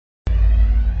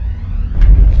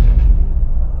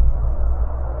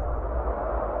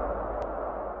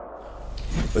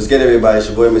What's good, everybody? It's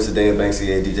your boy, Mr. Daniel Banksy,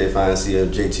 DJ Fine, CEO of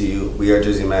JTU. We are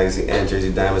Jersey Magazine and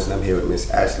Jersey Diamonds, and I'm here with Miss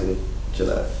Ashley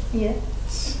Gillett. Yeah.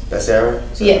 That's Sarah?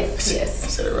 Yes. I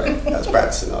said it right. I was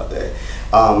practicing all day.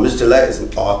 Ms. Gillett is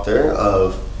an author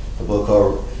of a book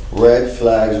called Red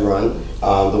Flags Run,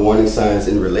 the warning signs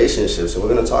in relationships, and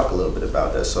we're going to talk a little bit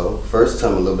about that. So first,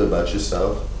 tell me a little bit about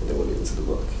yourself, and then we'll get into the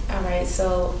book. All right,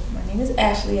 so my name is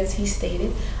Ashley, as he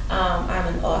stated.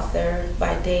 I'm an author.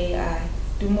 By day, I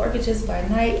do mortgages. By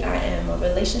night, I am a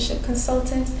relationship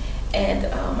consultant, and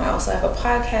I also have a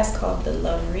podcast called The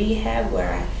Love Rehab,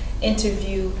 where I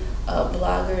interview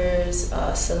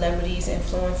bloggers, celebrities,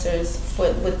 influencers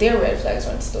with their red flags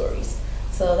run stories.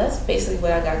 So that's basically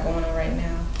what I got going on right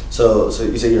now. So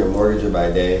you say you're a mortgager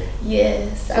by day?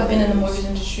 Yes, I've been in the mortgage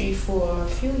industry for a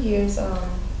few years,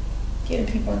 getting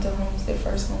people into homes, their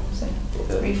first homes, and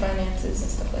refinances and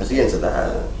stuff like that. So you into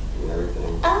that and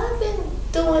everything? I've been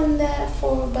doing that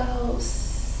for about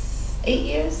 8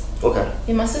 years. Okay.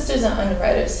 Yeah, my sister's an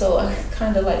underwriter, so I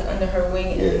kind of like under her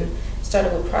wing and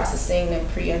started with processing and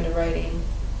pre-underwriting.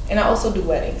 And I also do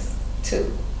weddings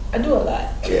too. I do a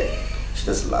lot. Yeah, she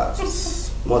does a lot.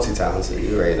 She's multi-talented.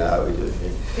 You already know how we do it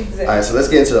here. Exactly. All right, so let's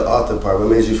get into the author part. What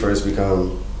made you first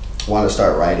want to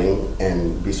start writing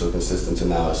and be so consistent to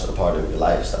now it's a part of your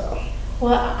lifestyle?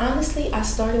 Well, honestly, I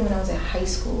started when I was in high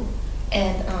school,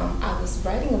 and I was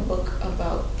writing a book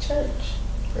about church.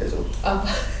 Praise him.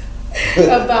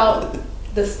 About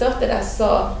the stuff that I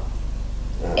saw,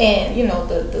 and you know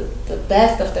the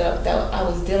bad stuff that I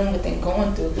was dealing with and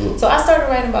going through. So I started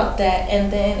writing about that,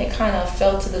 and then it kind of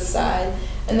fell to the side.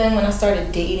 And then when I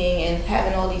started dating and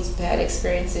having all these bad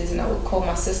experiences, and I would call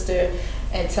my sister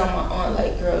and tell my aunt,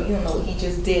 like, girl, you don't know what he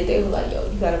just did. They were like, yo,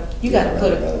 you gotta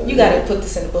put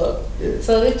this in the book. Yeah.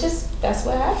 So that's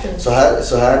what happened. So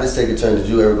how did this take a turn? Did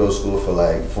you ever go to school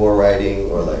for writing,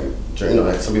 or like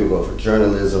some people go for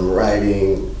journalism,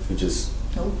 writing? You just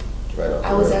nope. Right off.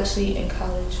 I was actually in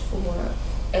college for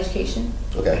education.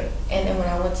 Okay. And then when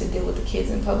I went to deal with the kids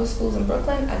in public schools in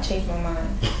Brooklyn, I changed my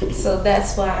mind. So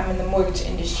that's why I'm in the mortgage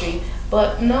industry.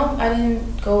 But no, I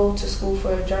didn't go to school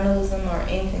for journalism or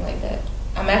anything like that.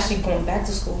 I'm actually going back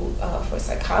to school for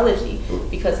psychology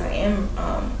because I am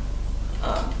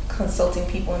consulting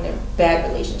people in their bad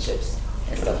relationships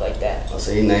and stuff like that. Oh,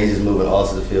 so now you're just moving all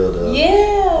to the field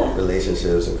of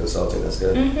relationships and consulting. That's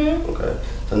good. Mm-hmm. Okay.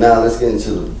 So now let's get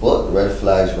into the book, Red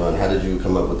Flags Run. How did you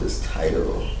come up with this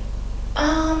title?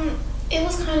 It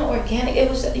was kind of organic. It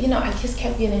was, I just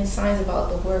kept getting signs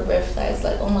about the word red flags,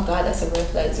 like, oh my God, that's a red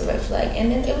flag, it's a red flag. And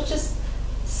then it was just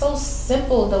so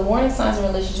simple. The warning signs in a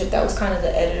relationship, that was kind of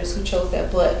the editors who chose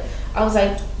that. But I was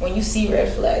like, when you see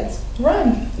red flags,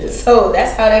 run. Yeah. So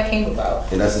that's how that came about.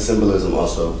 And that's the symbolism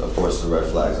also, of course, the red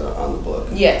flags are on the book.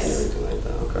 Yes. And everything like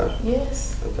that. Okay.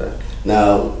 Yes. Okay.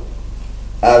 Now,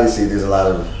 obviously, there's a lot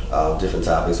of different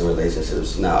topics in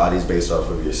relationships. Now, are these based off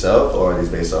of yourself, or are these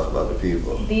based off of other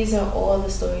people? These are all the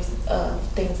stories of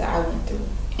things that I went through.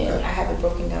 And okay. I have it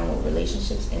broken down with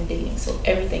relationships and dating. So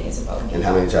everything is about me. And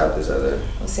how many chapters are there?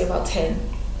 I would say about 10.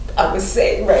 I would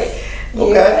say, right.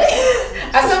 Okay.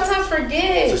 Yeah. I sometimes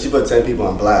forget. So she put 10 people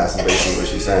on blast, is basically what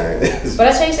she's saying. But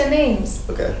I changed their names.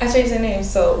 Okay. I changed their names,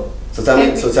 So tell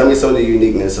me some of the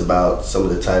uniqueness about some of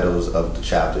the titles of the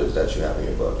chapters that you have in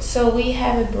your book. So we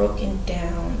have it broken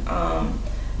down.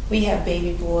 We have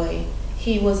Baby Boy.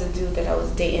 He was a dude that I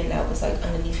was dating that was like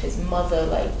underneath his mother,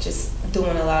 like just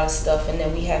doing a lot of stuff. And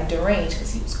then we have Deranged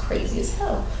because he was crazy as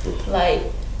hell. Like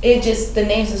the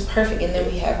names is perfect. And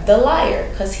then we have The Liar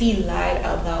because he lied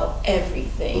about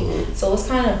everything. Mm-hmm. So it's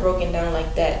kind of broken down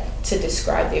like that to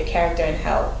describe their character and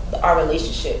how our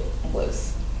relationship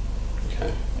was.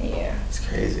 Okay. Yeah. It's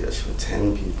crazy. She put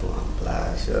 10 people on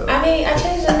blast, yo. I mean, I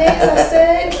changed the names, I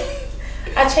said.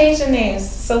 I changed the names,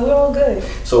 so we're all good.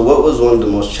 So what was one of the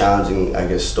most challenging, I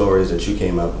guess, stories that you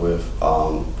came up with,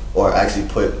 or actually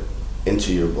put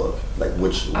into your book? Like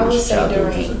which I would say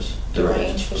chapter?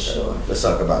 Deranged for sure. Let's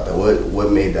talk about that.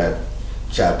 What made that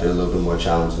chapter a little bit more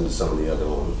challenging than some of the other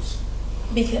ones?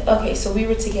 Because so we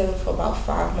were together for about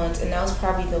 5 months, and that was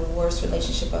probably the worst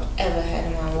relationship I've ever had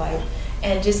in my life.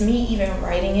 And just me even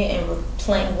writing it and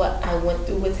replaying what I went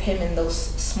through with him in those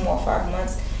small 5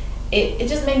 months, it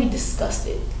just made me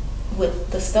disgusted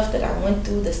with the stuff that I went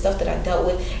through, the stuff that I dealt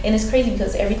with. And it's crazy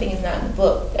because everything is not in the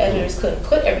book. The editors couldn't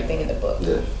put everything in the book.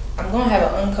 Yeah. I'm going to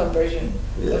have an uncut version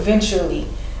eventually.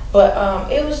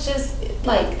 But it was just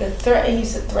like the threat. He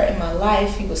used to threaten my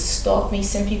life. He would stalk me,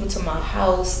 send people to my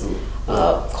house,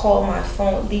 call my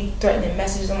phone, leave threatening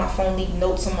messages on my phone, leave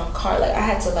notes on my car. Like I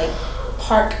had to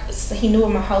park. He knew where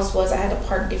my house was. I had to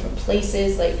park different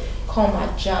places. Call my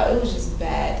job. It was just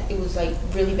bad. It was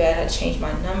really bad. I changed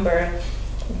my number.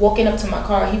 walking up to my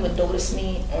car, he would notice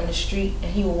me on the street,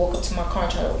 and he would walk up to my car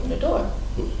and try to open the door.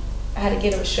 I had to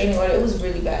get a restraining order. It was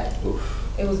really bad.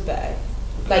 Oof. It was bad.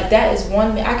 Like, that is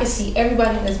one man. I can see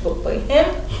everybody in this book, but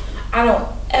him, I don't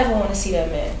ever want to see that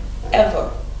man.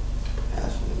 Ever.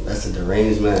 That's a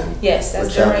deranged man. Yes,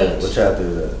 that's deranged. What chapter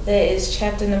is that? That is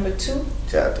chapter number 2.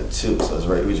 Chapter 2. So it's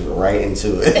right. We just went right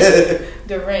into it.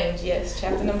 Deranged, yes.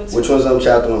 Chapter number 2. Which one's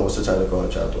chapter 1? What's the title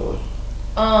called? Chapter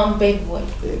 1. Baby Boy.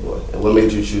 Baby Boy. And what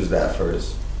made you choose that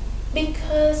first?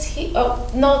 Because there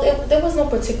was no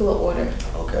particular order.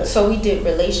 Okay. So we did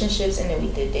relationships and then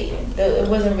we did dating. It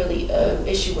wasn't really an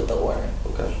issue with the order.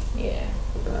 Okay. Yeah.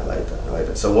 Okay, I like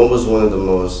that. So what was one of the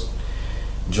most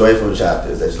joyful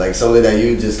chapters? That's like something that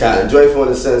you just kind of joyful in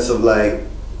the sense of like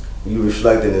you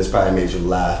reflecting this probably made you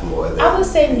laugh more than I would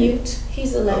say Mute.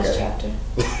 He's the last Okay. chapter.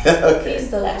 Okay.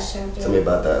 He's the last chapter. Tell me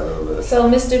about that a little bit. So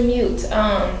Mr. Mute,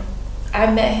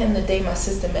 I met him the day my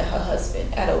sister met her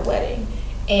husband at a wedding.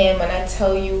 And when I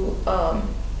tell you,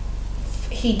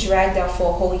 he dragged out for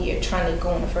a whole year trying to go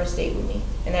on the first date with me,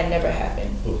 and that never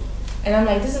happened. And I'm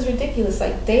like, this is ridiculous.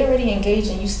 Like, they already engaged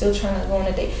and you still trying to go on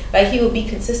a date. Like, he would be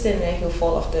consistent and then he'll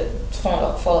fall off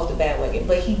the bandwagon.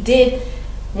 But he did.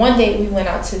 One day we went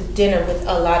out to dinner with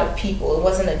a lot of people. It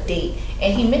wasn't a date,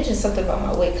 and he mentioned something about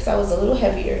my weight because I was a little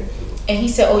heavier. And he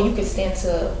said, "Oh, you can stand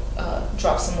to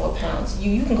drop some more pounds.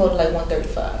 You can go to like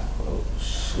 135."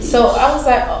 So I was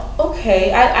like, oh,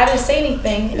 okay. I didn't say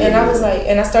anything, and I was like,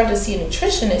 and I started to see a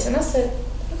nutritionist, and I said,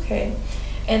 okay.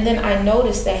 And then I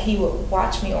noticed that he would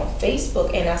watch me on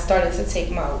Facebook, and I started to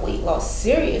take my weight loss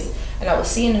serious, and I was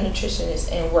seeing a nutritionist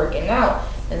and working out,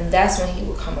 and that's when he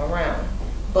would come around.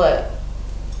 But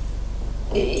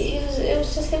it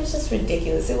was just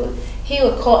ridiculous. He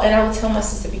would call, and I would tell my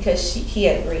sister because he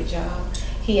had a great job.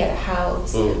 He had a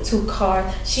house, 2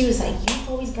 cars. She was like, "You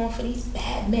always going for these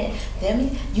bad men.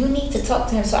 You need to talk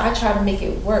to him." So I tried to make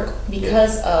it work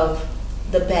because of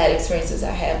the bad experiences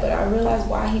I had. But I realized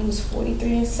why he was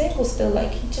 43 and single still.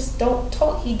 Like, he just don't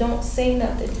talk. He don't say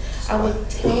nothing. I would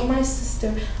tell my sister,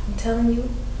 "I'm telling you,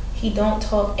 he don't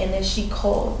talk." And then she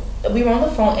called. We were on the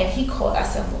phone, and he called. I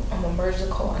said, I'm going to merge the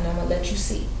call, and I'm going to let you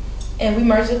see. And we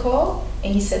merged the call,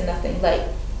 and he said nothing. Like,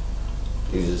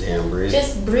 you just hear him breathe?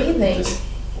 Just breathing.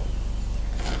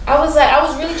 I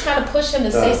was really trying to push him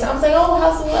to say something. I was like, "Oh,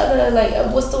 how's the weather? Like,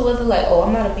 what's the weather like?" "Oh,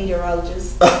 I'm not a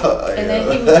meteorologist." And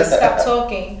then he would just stop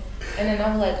talking. And then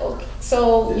I'm like, "Okay,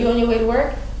 so you on your way to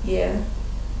work?" "Yeah."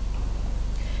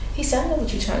 He said, "I know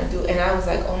what you're trying to do." And I was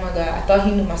like, "Oh my God." I thought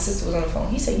he knew my sister was on the phone.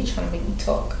 He said, "You're trying to make me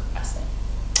talk." I said,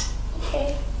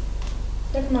 "Okay,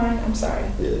 never mind. I'm sorry."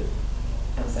 Yeah.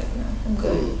 I was like, "No, I'm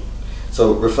good."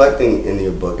 So reflecting in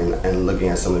your book and looking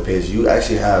at some of the pages, you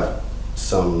actually have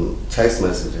some text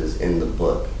messages in the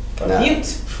book. From Mute.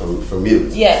 From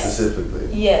Mute. Yes. Specifically.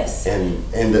 Yes.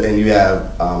 And you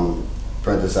have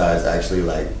parenthesized actually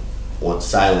like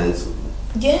silence.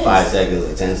 Yes. 5 seconds,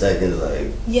 like 10 seconds,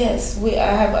 like. Yes, I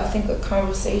have, I think, a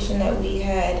conversation that we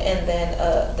had, and then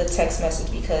the text message,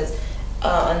 because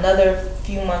another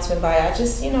few months went by. I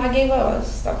just, I gave up. I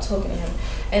stopped talking to him,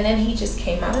 and then he just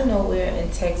came out of nowhere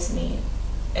and texted me,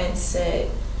 and said,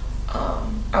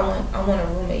 I want a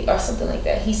roommate or something like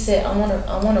that. He said, I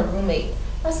want a roommate.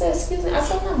 I said, "Excuse me." I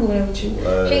said, "I'm not moving in with you."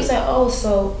 Right. He's like, "Oh,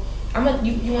 so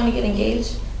you want to get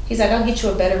engaged?" He's like, "I'll get you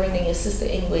a better ring than your sister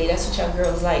anyway. That's what y'all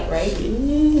girls like, right?"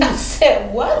 I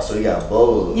said, "What?" Oh, so he got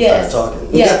bold. Yes. Started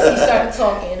talking. Yes, he started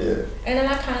talking. Yeah. And then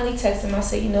I kindly texted him. I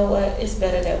said, "You know what? It's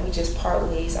better that we just part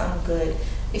ways. I'm good.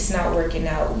 It's not working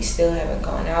out. We still haven't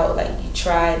gone out. Like, you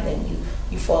try, and then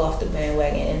you fall off the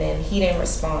bandwagon." And then he didn't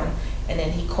respond. And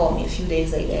then he called me a few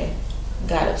days later,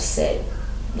 got upset,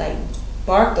 like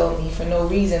barked on me for no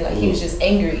reason. Like, he was just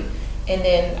angry. And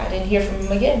then I didn't hear from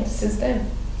him again since then.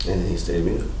 And he stayed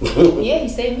mute. Yeah, he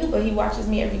stayed mute, but he watches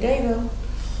me every day though.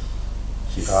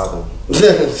 She popping.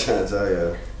 Trying to tell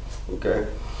you. Okay.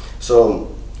 So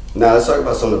now let's talk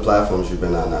about some of the platforms you've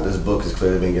been on. Now this book has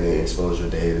clearly been getting exposure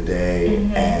day to day.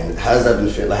 And how's that been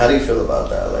feel? Like, how do you feel about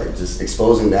that? Like, just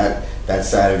exposing that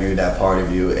side of you, that part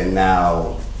of you, and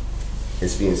now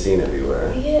it's being seen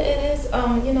everywhere. Yeah, it is.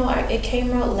 It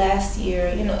came out last year.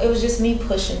 It was just me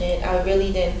pushing it. I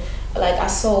really didn't. Like, I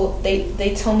sold,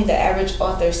 they told me the average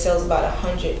author sells about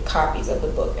 100 copies of the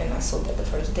book, and I sold that the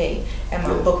first day. And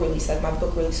my book release,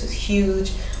 was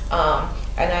huge.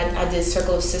 And I did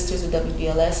Circle of Sisters with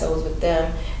WBLS. I was with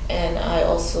them. And I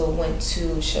also went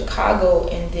to Chicago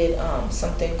and did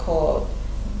something called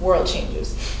World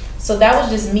Changers. So that was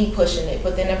just me pushing it.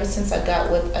 But then ever since I got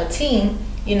with a team,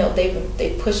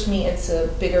 they pushed me into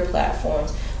bigger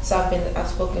platforms. So I've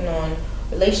spoken on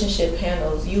relationship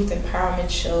panels, youth empowerment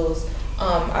shows,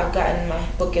 I've gotten my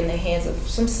book in the hands of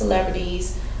some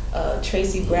celebrities,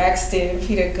 Tracy Braxton,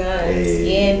 Peter Guns,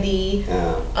 Yandy,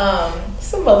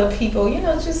 some other people, you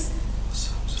know, just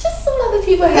some other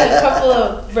people. Had a couple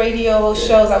of radio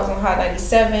shows. I was on Hot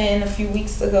 97 a few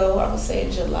weeks ago. I would say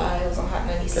in July, I was on Hot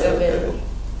 97.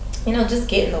 You know, just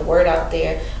getting the word out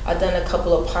there. I've done a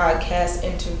couple of podcast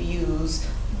interviews,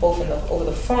 both over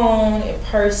the phone, in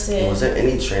person. Was there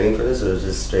any training for this, or was it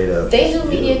just straight up? They do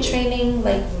media training,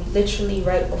 like literally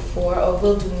right before, or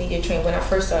we'll do media training when I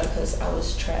first started, because I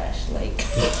was trash. Like,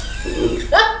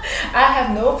 I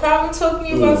have no problem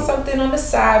talking about something on the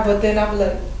side, but then I'm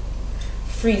like,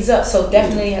 freeze up. So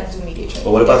definitely have to do media training.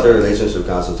 But what about the relationship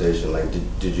consultation? Like,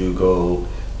 did you go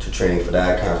to training for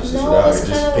that, conferences for that, or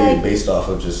just like based off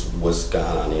of just what's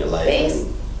gone on in your life and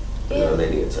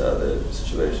relating it to other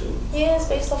situations? Yeah, it's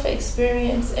based off of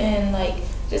experience and like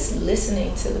just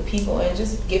listening to the people and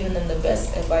just giving them the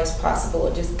best advice possible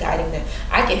and just guiding them.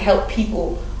 I can help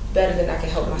people better than I can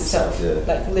help myself.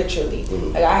 Like literally.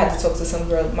 Like I had to talk to some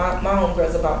girls, my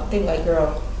homegirls about, they were like,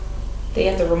 girl, they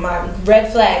have to remind me,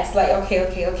 red flags, like,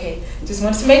 okay. Just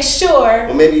wanted to make sure.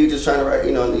 Well, maybe you're just trying to write,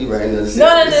 you know, you writing this. No,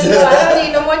 I don't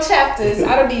need no more chapters.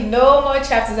 I don't need no more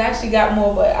chapters. I actually got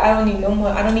more, but I don't need no more.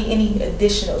 I don't need any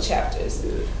additional chapters.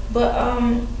 Yeah. But,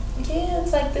 yeah,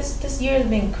 it's like this year has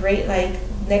been great. Like,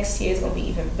 next year is going to be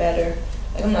even better.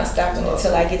 Like, I'm not stopping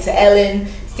until I get to Ellen,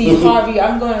 Steve Harvey.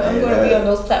 I'm going to be on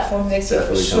those platforms next year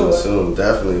for sure. Definitely coming soon.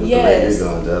 Definitely. With the way you're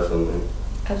going, definitely.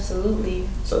 Absolutely.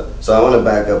 So I want to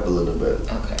back up a little bit.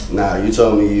 Okay. Now, you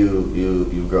told me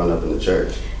you've grown up in the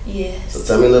church. Yes. So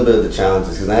tell me a little bit of the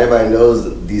challenges, because not everybody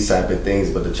knows these type of things,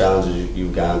 but the challenges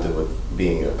you've gone through with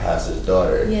being a pastor's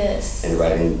daughter. Yes. And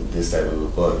writing this type of a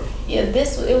book. Yeah,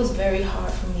 it was very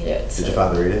hard for me to. Did your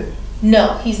father read it?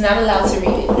 No, he's not allowed to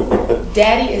read it.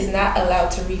 Daddy is not allowed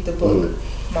to read the book.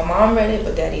 My mom read it,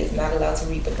 but Daddy is not allowed to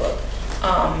read the book.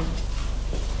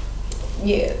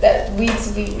 Yeah, that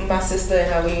my sister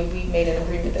and I, we made an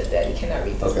agreement that Daddy cannot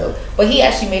read this book. But he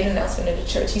actually made an announcement in the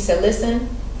church. He said, listen,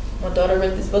 my daughter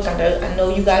read this book. I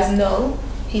know you guys know.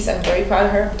 He said, I'm very proud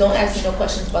of her. Don't ask me no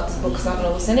questions about this book because I don't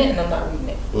know what's in it and I'm not reading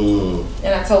it.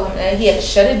 And I told him that he had to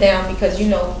shut it down because, you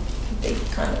know, they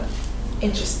kind of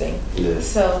interesting. Yeah.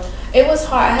 So it was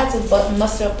hard. I had to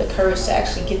muster up the courage to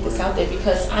actually get this out there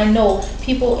because I know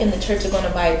people in the church are going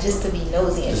to buy it just to be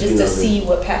nosy and just to see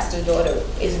what pastor's daughter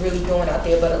is really doing out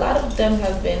there. But a lot of them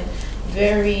have been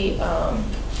very,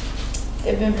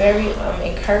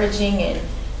 encouraging, and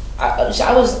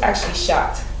I was actually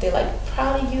shocked. They're like,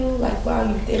 proud of you, like, wow,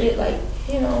 you did it, like,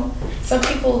 you know. Some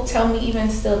people tell me even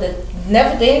still that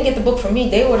they didn't get the book from me.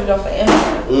 They ordered it off of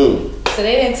Amazon. So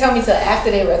they didn't tell me till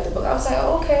after they read the book. I was like,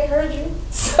 oh, okay, heard you.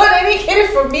 So they didn't get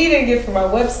it from me. They didn't get it from my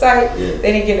website. Yeah.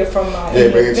 They didn't get it from my.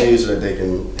 They bring it to you so that they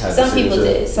can have. Some people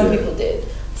did. Some people did.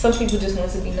 Some people just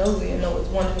wanted to be nosy and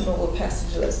wanted to know what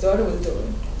Pastor Gillett's daughter was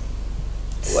doing.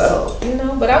 Well, you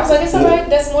know, but I was like, it's all right.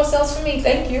 That's more sales for me.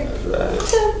 Thank you.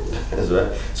 That's right. That's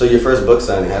right. So your first book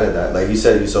signing, how did that? Like you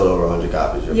said, you sold over 100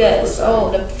 copies. Yes.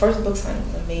 The first book signing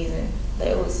was amazing.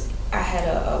 It was. I had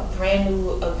a brand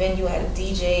new venue. I had a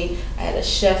DJ. I had a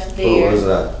chef there. What was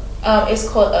that? It's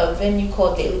called a venue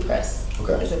called Daily Press.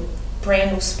 Okay. It's a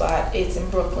brand new spot. It's in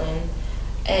Brooklyn.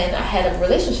 And I had a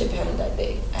relationship panel that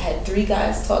day. I had 3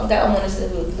 guys talk. That I wanted to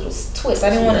do a little twist. I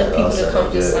didn't want people to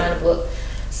come just sign a book.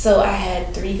 So I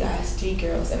had 3 guys, 3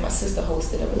 girls, and my sister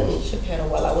hosted a relationship panel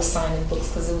while I was signing books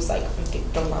because it was like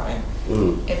the line.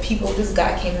 And this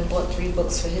guy came and bought 3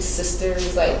 books for his sister. It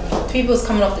was like people was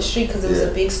coming off the street because it was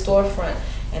a big storefront,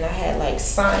 and I had like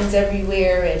signs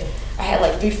everywhere, and I had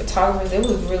like 3 photographers. It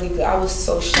was really good. I was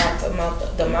so shocked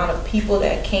about the amount of people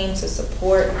that came to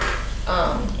support.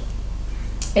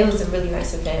 It was a really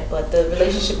nice event, but the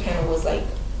relationship panel was like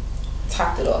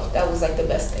topped it off. That was like the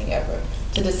best thing ever.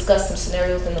 To discuss some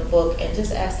scenarios in the book and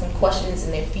just ask them questions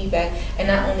and their feedback, and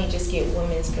not only just get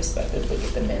women's perspective, but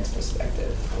get the men's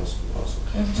perspective.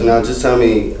 Awesome. So now just tell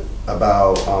me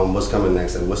about what's coming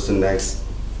next, and what's the next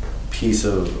piece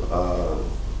of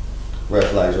Red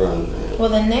Flags Run? Well,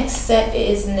 the next set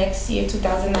is next year,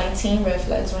 2019. Red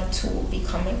Flags Run 2 will be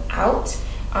coming out.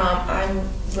 I'm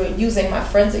using my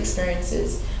friends'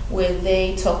 experiences where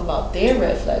they talk about their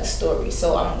red flag story.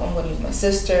 So I'm going to use my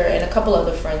sister and a couple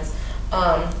other friends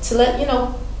to let you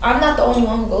know I'm not the only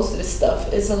one who goes through this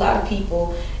stuff. It's a lot of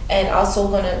people, and also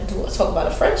going to talk about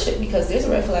a friendship because there's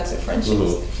red flags of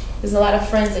friendships. There's a lot of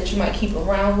friends that you might keep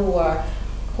around who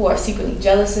are secretly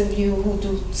jealous of you, who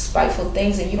do spiteful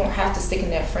things, and you don't have to stick in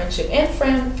that friendship and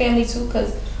family too.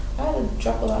 Because I had to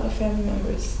drop a lot of family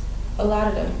members, a lot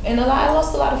of them, and I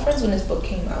lost a lot of friends when this book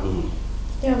came out.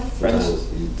 Yeah, friendship.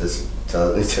 You just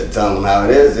tell them how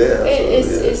it is. Yeah,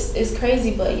 It's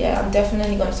crazy, but yeah, I'm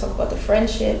definitely going to talk about the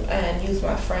friendship and use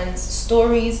my friends'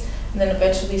 stories, and then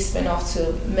eventually spin off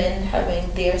to men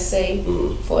having their say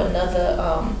for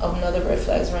another Red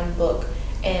Flags Run book.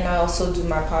 And I also do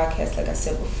my podcast, like I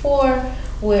said before,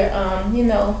 where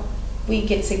we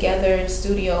get together in the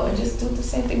studio and just do the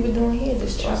same thing we're doing here.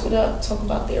 Just chop it up, talk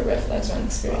about their Red Flags Run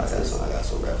experiences. I got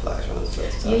some Red Flags Run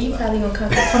stuff. Yeah, you probably gonna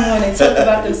come on and talk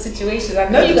about those situations. I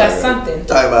know you got something.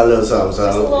 Talk about a little something.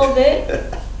 Just a little bit.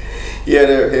 Yeah,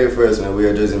 they're here first, man. We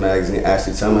are Jersey Magazine.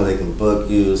 Actually, tell them they can book,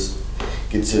 use,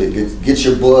 get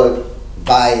your book,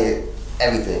 buy it,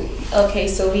 everything. Okay,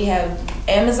 so we have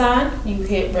Amazon. You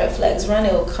hit Red Flags Run,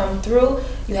 it will come through.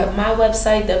 You have my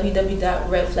website,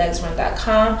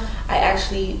 www.redflagsrun.com. I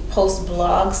actually post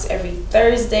blogs every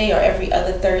Thursday or every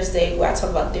other Thursday where I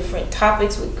talk about different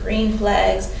topics with green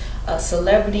flags,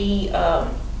 celebrity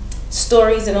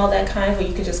stories and all that kind, where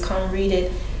you can just come read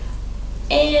it.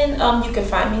 And you can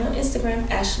find me on Instagram,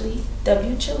 Ashley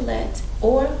W. Gillett,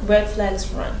 or Red Flags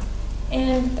Run.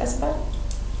 And that's about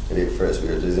it. It first, we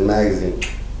are Jersey Magazine.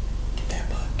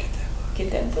 Get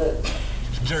that book.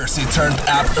 Jersey turned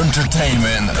up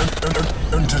entertainment.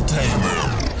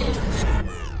 Entertainment.